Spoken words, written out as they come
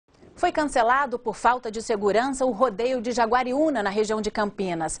Foi cancelado por falta de segurança o rodeio de Jaguariúna, na região de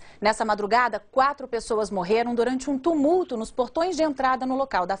Campinas. Nessa madrugada, 4 pessoas morreram durante um tumulto nos portões de entrada no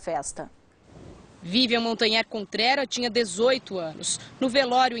local da festa. Vivian Montanher Contrera tinha 18 anos. No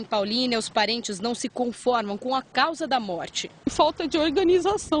velório em Paulínia, os parentes não se conformam com a causa da morte. Falta de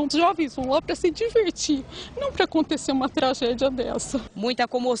organização. Os jovens vão lá para se divertir, não para acontecer uma tragédia dessa. Muita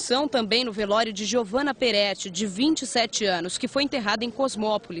comoção também no velório de Giovana Peretti, de 27 anos, que foi enterrada em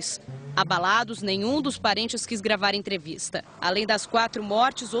Cosmópolis. Abalados, nenhum dos parentes quis gravar entrevista. Além das 4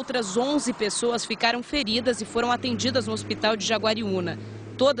 mortes, outras 11 pessoas ficaram feridas e foram atendidas no hospital de Jaguariúna.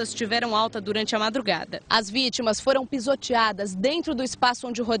 Todas tiveram alta durante a madrugada. As vítimas foram pisoteadas dentro do espaço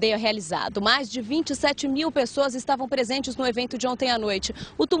onde o rodeio é realizado. Mais de 27 mil pessoas estavam presentes no evento de ontem à noite.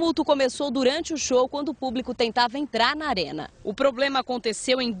 O tumulto começou durante o show, quando o público tentava entrar na arena. O problema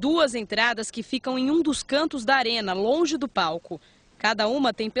aconteceu em 2 entradas que ficam em um dos cantos da arena, longe do palco. Cada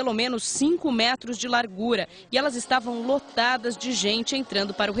uma tem pelo menos 5 metros de largura e elas estavam lotadas de gente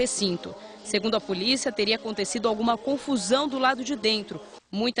entrando para o recinto. Segundo a polícia, teria acontecido alguma confusão do lado de dentro.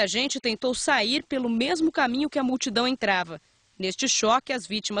 Muita gente tentou sair pelo mesmo caminho que a multidão entrava. Neste choque, as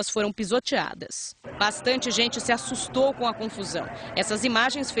vítimas foram pisoteadas. Bastante gente se assustou com a confusão. Essas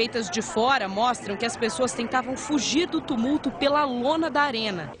imagens feitas de fora mostram que as pessoas tentavam fugir do tumulto pela lona da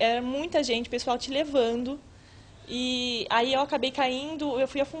arena. Era muita gente, o pessoal te levando. E aí eu acabei caindo, eu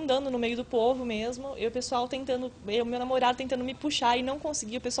fui afundando no meio do povo mesmo, e o pessoal tentando, meu namorado tentando me puxar e não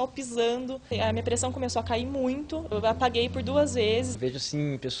conseguia, o pessoal pisando. A minha pressão começou a cair muito, eu apaguei por 2 vezes. Vejo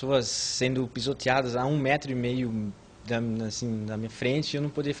assim pessoas sendo pisoteadas a 1,5 metro na minha frente, eu não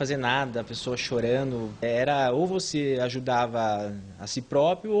podia fazer nada, a pessoa chorando. Era ou você ajudava a si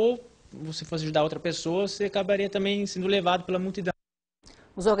próprio ou você fosse ajudar outra pessoa, você acabaria também sendo levado pela multidão.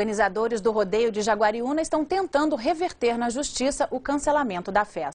 Os organizadores do rodeio de Jaguariúna estão tentando reverter na justiça o cancelamento da festa.